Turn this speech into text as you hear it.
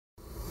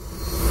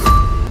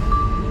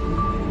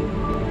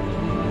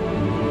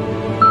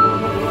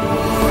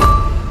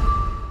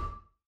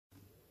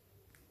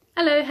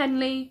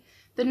Henley.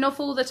 The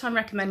novel that I'm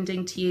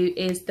recommending to you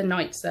is The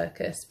Night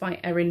Circus by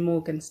Erin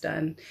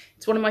Morgenstern.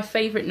 It's one of my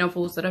favourite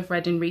novels that I've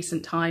read in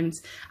recent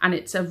times, and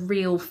it's a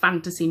real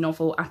fantasy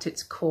novel at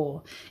its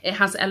core. It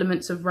has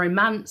elements of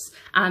romance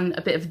and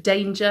a bit of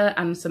danger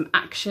and some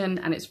action,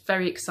 and it's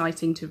very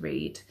exciting to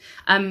read.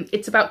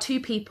 It's about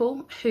two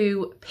people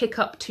who pick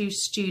up two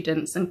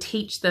students and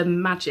teach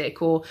them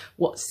magic, or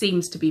what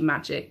seems to be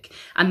magic,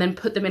 and then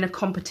put them in a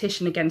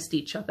competition against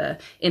each other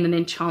in an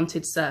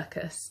enchanted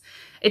circus.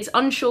 It's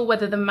unsure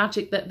whether the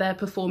magic that they're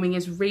performing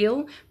is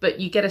real, but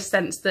you get a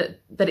sense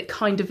that it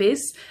kind of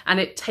is, and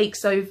it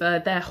takes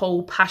over their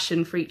whole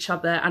passion for each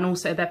other and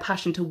also their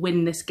passion to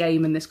win this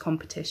game and this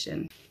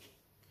competition.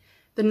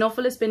 The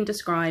novel has been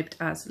described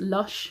as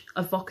lush,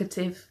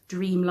 evocative,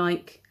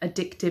 dreamlike,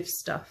 addictive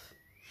stuff.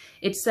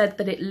 It's said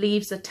that it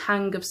leaves a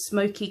tang of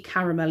smoky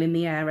caramel in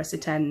the air as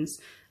it ends,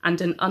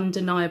 and an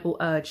undeniable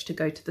urge to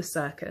go to the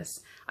circus.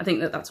 I think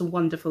that that's a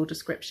wonderful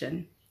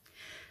description.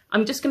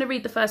 I'm just going to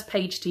read the first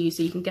page to you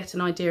so you can get an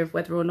idea of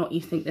whether or not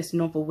you think this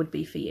novel would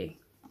be for you.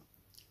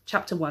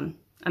 Chapter 1.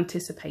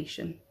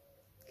 Anticipation.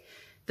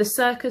 The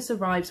circus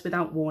arrives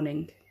without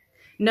warning.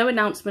 No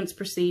announcements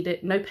precede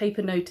it, no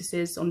paper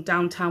notices on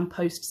downtown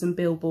posts and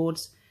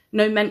billboards,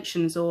 no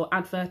mentions or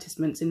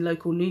advertisements in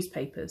local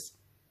newspapers.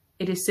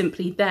 It is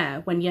simply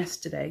there when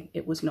yesterday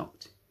it was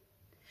not.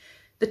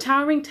 The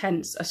towering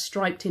tents are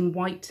striped in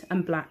white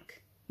and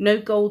black, no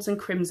golds and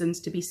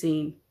crimsons to be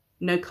seen.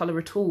 No colour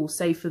at all,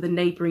 save for the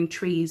neighbouring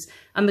trees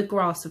and the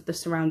grass of the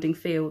surrounding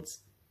fields.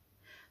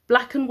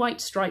 Black and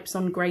white stripes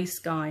on grey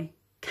sky,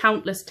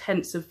 countless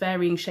tents of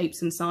varying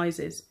shapes and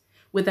sizes,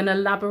 with an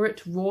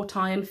elaborate wrought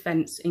iron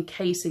fence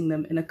encasing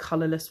them in a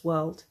colourless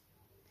world.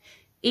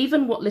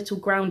 Even what little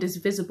ground is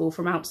visible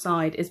from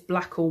outside is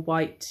black or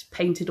white,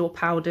 painted or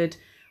powdered,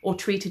 or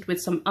treated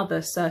with some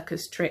other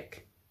circus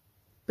trick.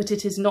 But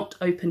it is not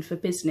open for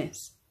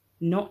business,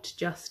 not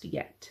just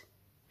yet.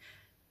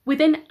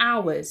 Within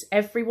hours,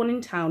 everyone in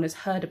town has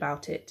heard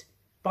about it.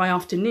 By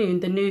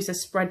afternoon, the news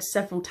has spread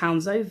several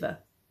towns over.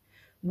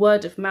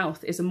 Word of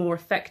mouth is a more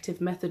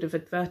effective method of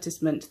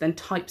advertisement than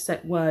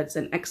typeset words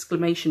and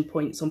exclamation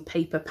points on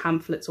paper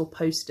pamphlets or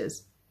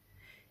posters.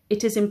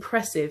 It is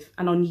impressive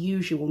and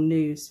unusual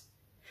news.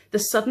 The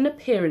sudden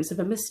appearance of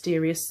a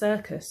mysterious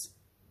circus.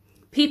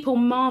 People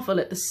marvel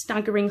at the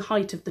staggering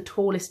height of the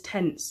tallest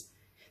tents.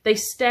 They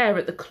stare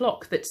at the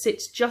clock that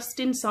sits just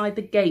inside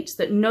the gates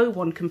that no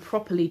one can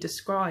properly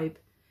describe,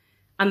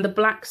 and the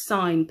black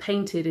sign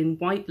painted in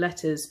white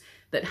letters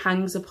that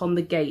hangs upon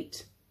the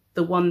gate,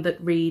 the one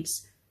that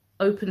reads,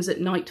 "Opens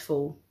at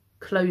nightfall,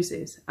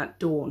 closes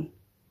at dawn."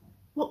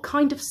 What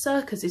kind of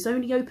circus is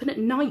only open at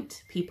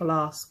night, people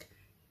ask.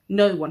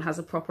 No one has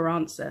a proper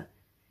answer.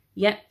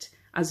 Yet,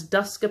 as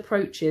dusk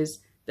approaches,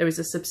 there is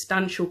a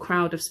substantial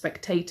crowd of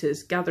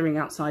spectators gathering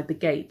outside the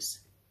gates.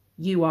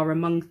 You are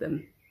among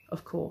them.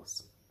 Of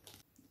course.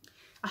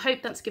 I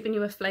hope that's given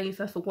you a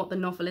flavour for what the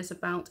novel is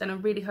about, and I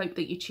really hope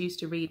that you choose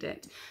to read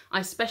it. I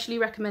especially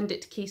recommend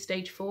it to Key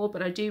Stage 4,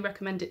 but I do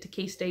recommend it to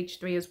Key Stage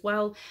 3 as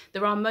well.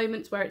 There are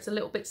moments where it's a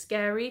little bit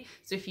scary,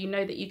 so if you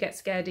know that you get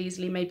scared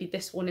easily, maybe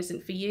this one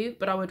isn't for you,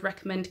 but I would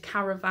recommend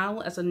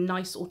Caraval as a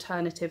nice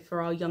alternative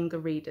for our younger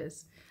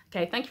readers.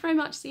 Okay, thank you very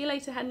much. See you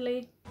later,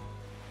 Henley.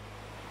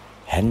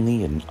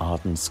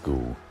 Henley-in-Arden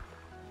School.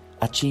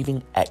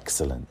 Achieving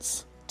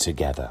excellence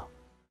together.